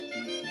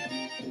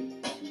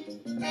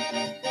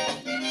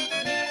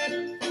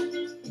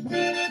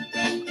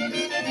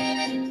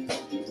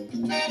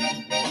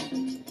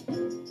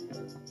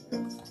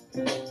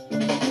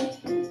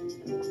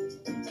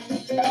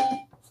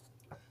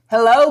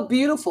Hello,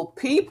 beautiful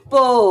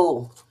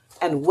people,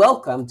 and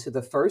welcome to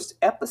the first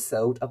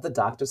episode of the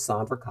Dr.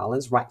 Sandra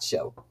Wright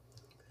Show.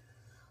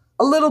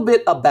 A little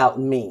bit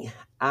about me.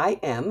 I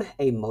am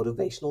a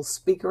motivational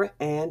speaker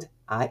and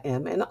I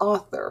am an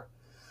author.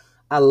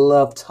 I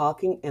love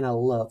talking and I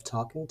love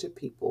talking to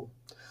people.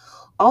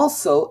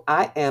 Also,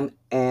 I am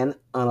an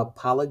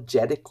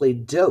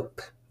unapologetically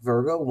dope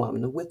Virgo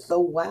woman with the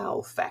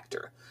wow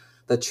factor,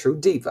 the true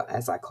diva,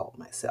 as I call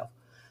myself.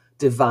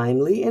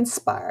 Divinely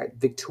inspired,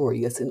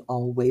 victorious, and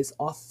always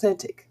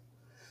authentic.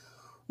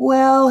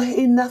 Well,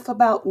 enough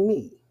about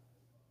me.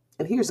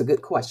 And here's a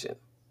good question.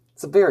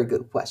 It's a very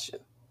good question.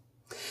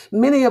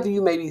 Many of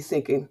you may be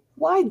thinking,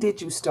 why did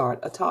you start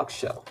a talk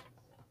show?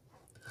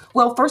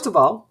 Well, first of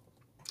all,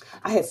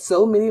 I had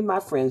so many of my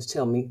friends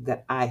tell me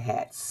that I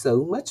had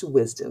so much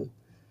wisdom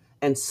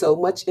and so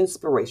much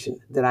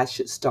inspiration that I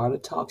should start a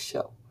talk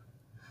show.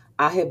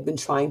 I have been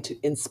trying to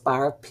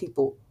inspire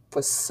people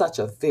for such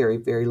a very,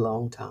 very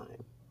long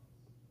time.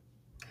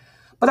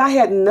 But I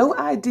had no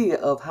idea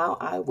of how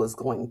I was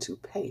going to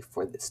pay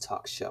for this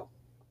talk show.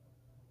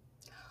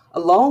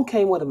 Along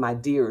came one of my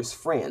dearest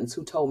friends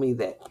who told me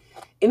that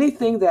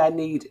anything that I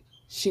need,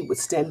 she would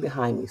stand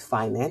behind me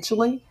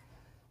financially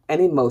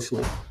and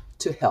emotionally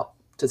to help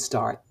to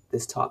start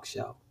this talk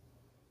show.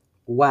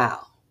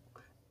 Wow,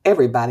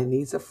 everybody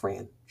needs a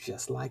friend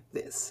just like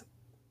this.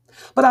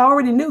 But I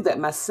already knew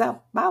that my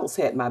spouse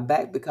had my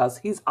back because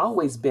he's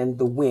always been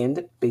the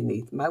wind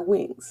beneath my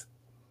wings.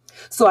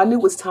 So I knew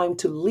it was time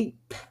to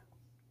leap,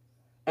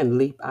 and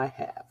leap I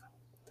have.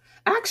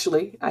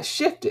 Actually, I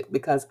shifted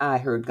because I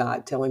heard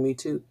God telling me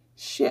to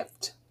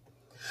shift.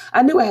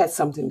 I knew I had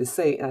something to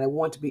say, and I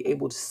wanted to be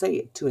able to say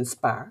it to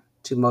inspire,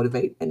 to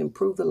motivate, and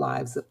improve the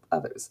lives of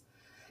others.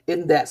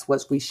 And that's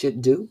what we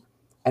should do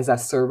as our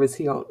service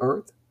here on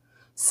earth.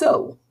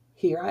 So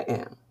here I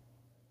am.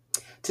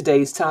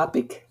 Today's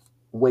topic,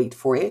 wait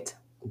for it,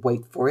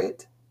 wait for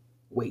it,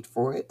 wait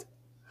for it.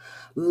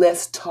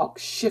 Let's talk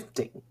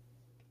shifting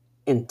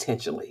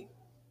intentionally.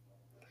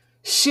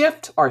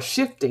 Shift or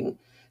shifting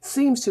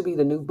seems to be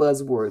the new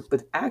buzzword,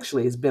 but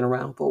actually it's been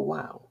around for a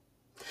while.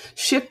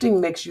 Shifting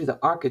makes you the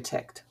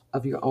architect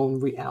of your own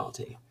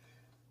reality.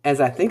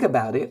 As I think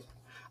about it,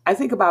 I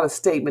think about a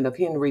statement of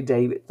Henry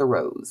David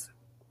Thoreau's,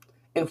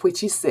 in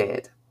which he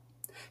said,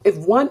 if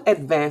one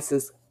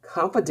advances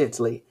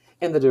confidently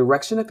in the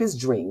direction of his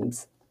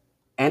dreams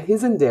and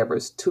his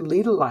endeavors to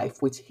lead a life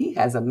which he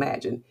has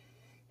imagined,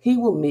 he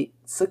will meet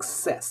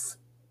success,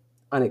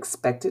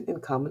 unexpected in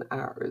common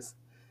hours.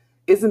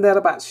 Isn't that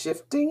about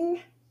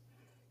shifting?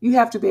 You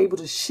have to be able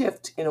to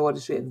shift in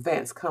order to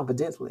advance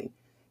confidently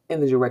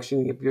in the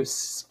direction of your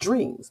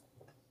dreams.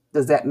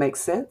 Does that make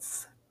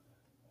sense?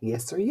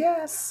 Yes or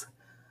yes.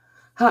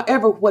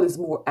 However, what is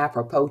more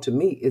apropos to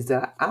me is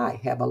that I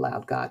have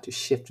allowed God to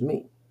shift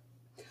me.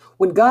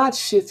 When God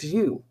shifts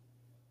you,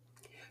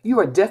 you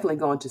are definitely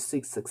going to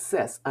seek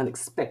success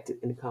unexpected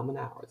in common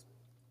hours.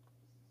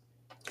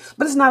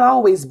 But it's not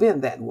always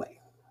been that way.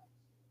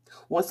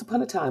 Once upon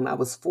a time, I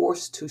was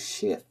forced to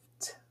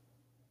shift.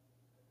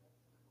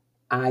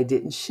 I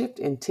didn't shift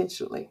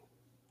intentionally.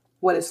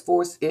 What is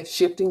force if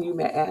shifting, you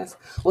may ask?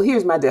 Well,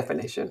 here's my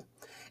definition.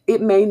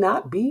 It may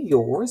not be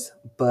yours,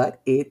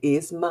 but it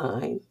is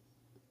mine.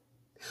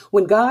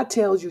 When God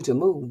tells you to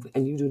move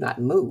and you do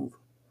not move,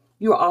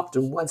 you are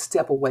often one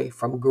step away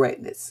from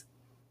greatness.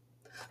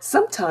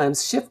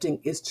 Sometimes shifting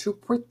is to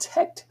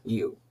protect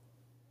you.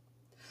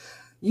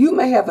 You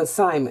may have an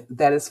assignment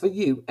that is for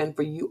you and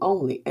for you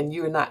only, and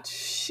you're not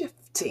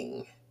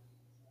shifting.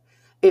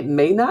 It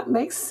may not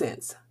make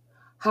sense.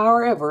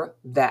 However,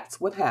 that's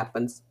what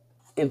happens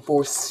in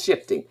force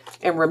shifting.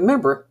 And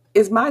remember,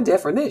 it's my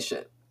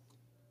definition,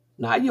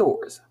 not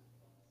yours.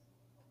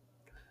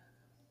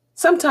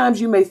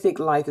 Sometimes you may think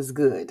life is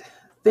good.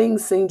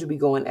 Things seem to be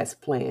going as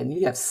planned.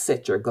 You have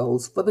set your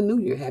goals for the new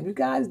year. Have you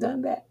guys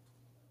done that?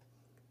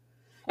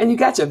 And you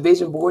got your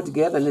vision board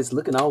together and it's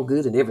looking all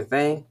good and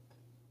everything.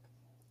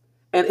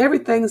 And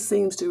everything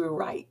seems to be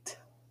right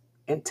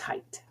and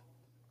tight.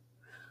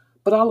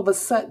 But all of a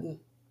sudden,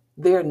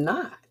 they're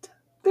not.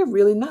 They're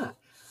really not.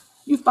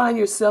 You find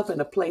yourself in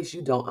a place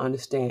you don't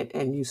understand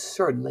and you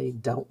certainly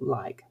don't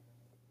like.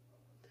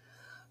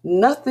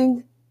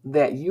 Nothing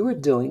that you are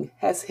doing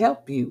has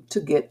helped you to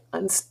get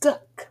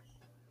unstuck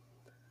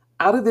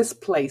out of this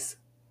place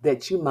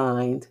that you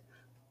mind,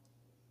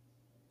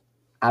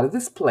 out of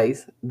this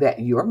place that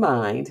your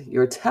mind,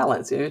 your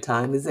talents, and your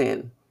time is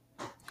in.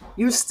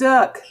 You're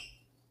stuck.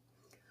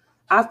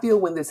 I feel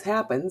when this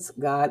happens,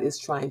 God is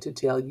trying to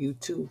tell you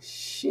to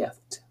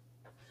shift.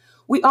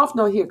 We often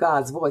don't hear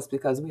God's voice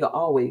because we are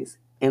always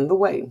in the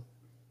way.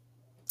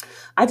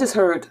 I just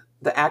heard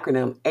the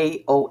acronym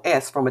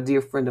AOS from a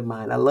dear friend of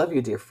mine. I love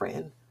you, dear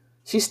friend.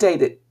 She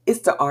stated,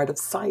 it's the art of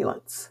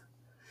silence.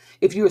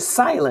 If you're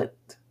silent,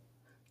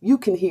 you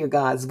can hear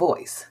God's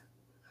voice.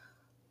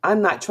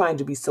 I'm not trying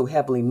to be so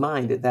heavily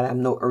minded that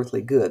I'm no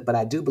earthly good, but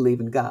I do believe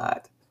in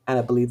God, and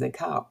I believe in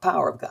the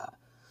power of God,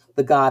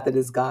 the God that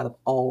is God of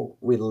all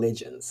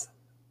religions.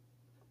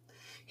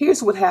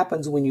 Here's what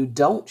happens when you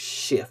don't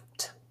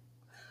shift.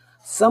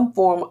 Some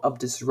form of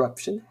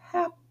disruption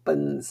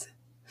happens.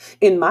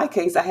 In my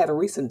case, I had a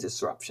recent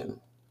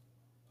disruption.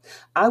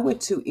 I went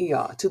to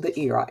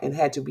the ER and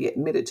had to be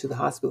admitted to the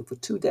hospital for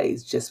 2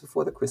 days just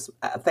before the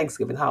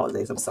Thanksgiving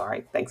holidays. I'm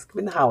sorry,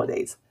 Thanksgiving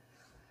holidays.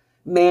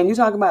 Man, you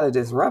talking about a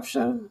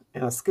disruption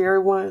and a scary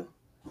one?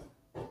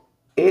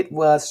 It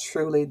was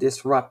truly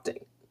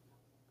disrupting.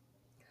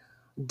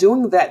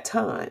 During that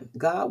time,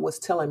 God was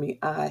telling me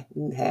I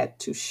had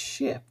to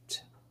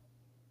shift.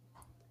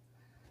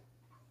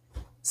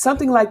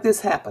 Something like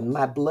this happened.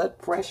 My blood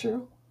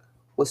pressure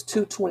was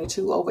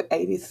 222 over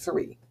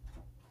 83.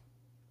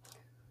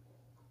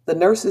 The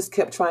nurses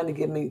kept trying to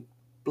give me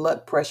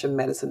blood pressure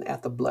medicine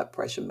after blood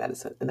pressure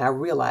medicine, and I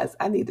realized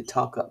I need to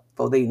talk up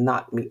before they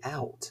knocked me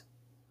out.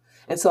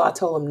 And so I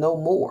told them no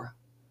more.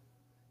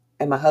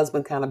 And my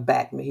husband kind of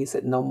backed me. He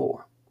said, no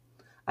more.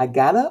 I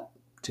got up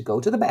to go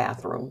to the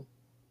bathroom,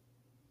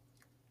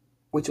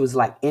 which was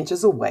like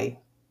inches away.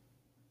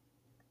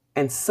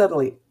 And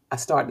suddenly I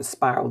started to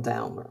spiral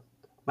downward.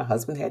 My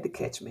husband had to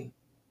catch me.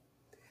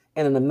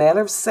 And in a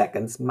matter of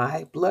seconds,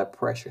 my blood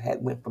pressure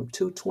had went from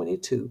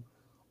 222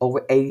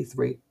 over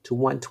 83 to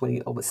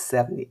 120 over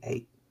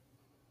 78.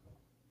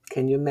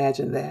 Can you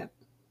imagine that?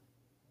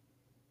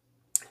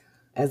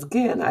 As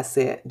again, I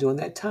said, during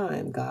that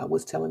time, God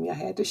was telling me I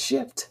had to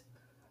shift.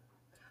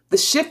 The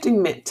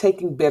shifting meant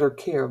taking better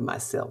care of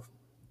myself.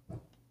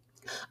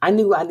 I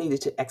knew I needed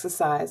to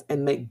exercise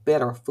and make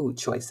better food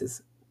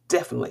choices,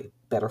 definitely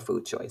better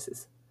food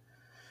choices.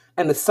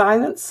 And the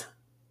silence,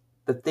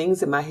 the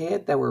things in my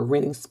head that were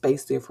renting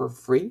space there for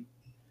free,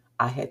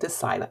 I had to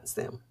silence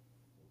them.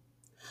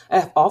 I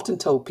have often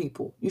told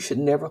people you should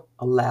never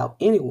allow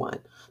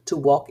anyone to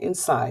walk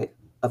inside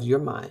of your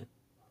mind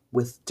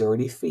with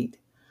dirty feet.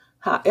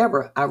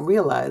 However, I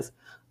realize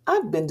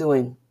I've been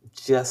doing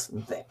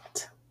just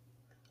that.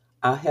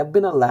 I have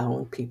been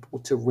allowing people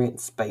to rent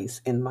space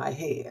in my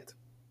head.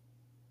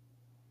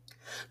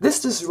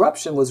 This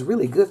disruption was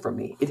really good for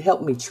me. It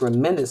helped me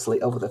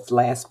tremendously over the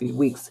last few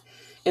weeks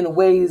in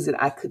ways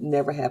that I could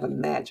never have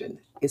imagined.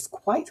 It's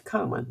quite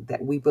common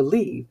that we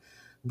believe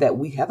that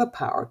we have the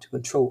power to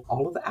control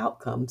all of the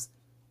outcomes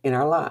in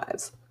our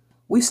lives.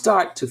 We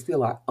start to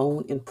feel our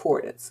own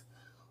importance.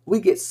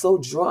 We get so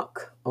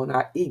drunk on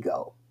our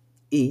ego,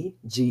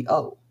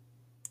 EGO.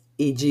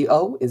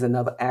 EGO is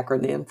another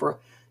acronym for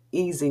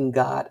easing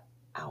God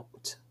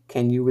out.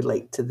 Can you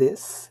relate to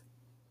this?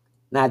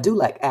 Now, I do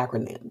like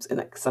acronyms,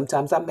 and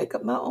sometimes I make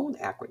up my own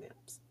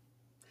acronyms.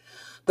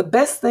 The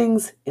best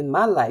things in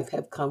my life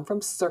have come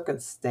from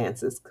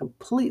circumstances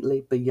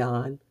completely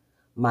beyond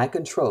my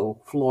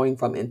control, flowing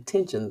from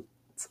intentions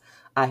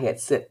I had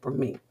set for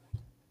me.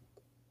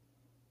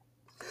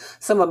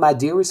 Some of my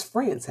dearest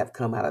friends have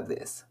come out of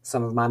this,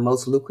 some of my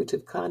most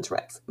lucrative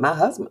contracts, my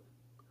husband.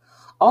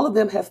 All of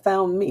them have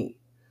found me,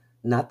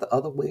 not the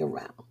other way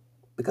around,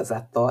 because I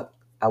thought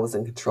I was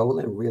in control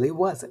and really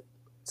wasn't.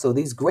 So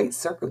these great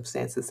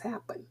circumstances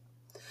happen.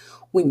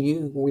 When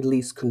you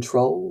release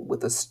control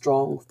with a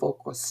strong,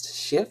 focused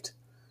shift,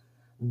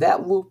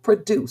 that will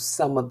produce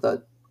some of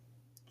the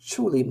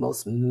truly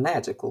most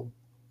magical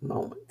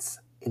moments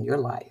in your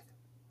life.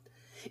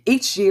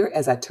 Each year,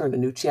 as I turn a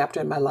new chapter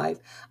in my life,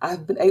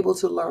 I've been able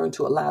to learn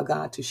to allow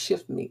God to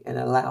shift me and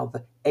allow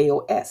the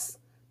AOS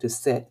to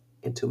set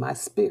into my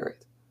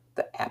spirit,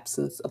 the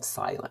absence of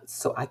silence,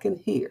 so I can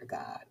hear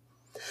God.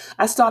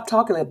 I stopped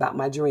talking about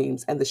my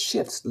dreams and the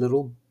shifts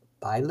little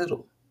by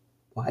little.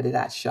 Why did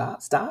I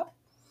stop?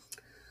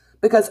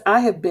 Because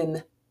I have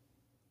been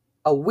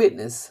a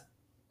witness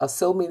of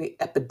so many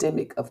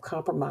epidemic of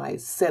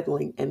compromise,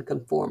 settling, and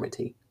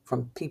conformity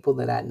from people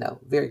that I know,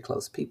 very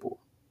close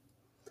people.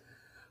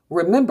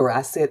 Remember,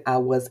 I said I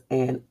was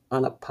an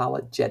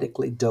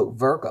unapologetically dope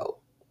Virgo.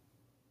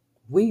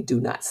 We do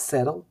not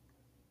settle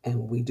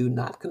and we do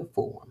not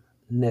conform.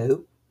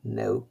 No,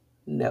 no,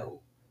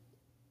 no.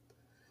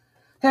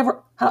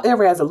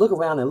 However, as I look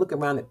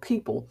around at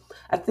people,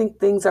 I think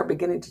things are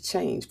beginning to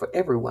change for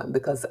everyone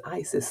because the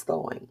ice is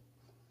thawing.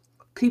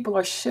 People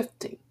are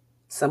shifting.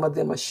 Some of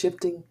them are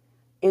shifting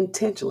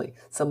intentionally.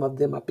 Some of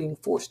them are being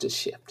forced to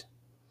shift.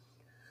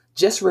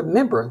 Just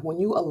remember, when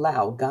you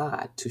allow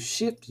God to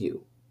shift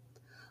you,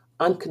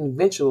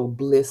 unconventional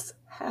bliss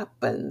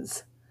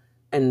happens.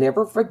 And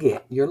never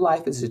forget, your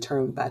life is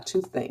determined by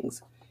two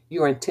things: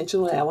 your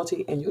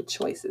intentionality and your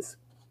choices.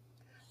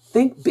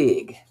 Think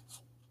big.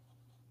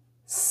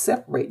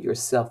 Separate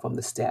yourself from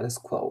the status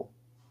quo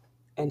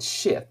and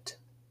shift.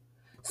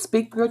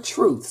 Speak your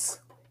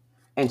truths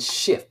and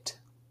shift.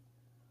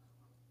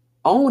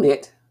 Own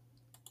it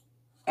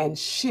and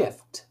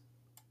shift.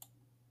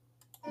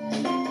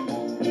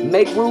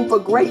 Make room for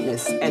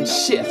greatness and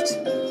shift.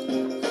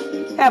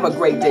 Have a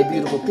great day,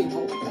 beautiful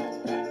people,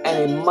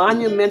 and a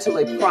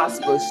monumentally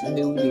prosperous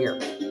new year.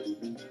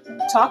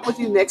 Talk with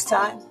you next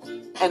time,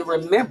 and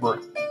remember,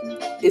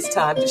 it's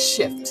time to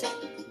shift,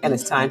 and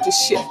it's time to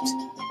shift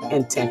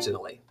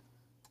intentionally.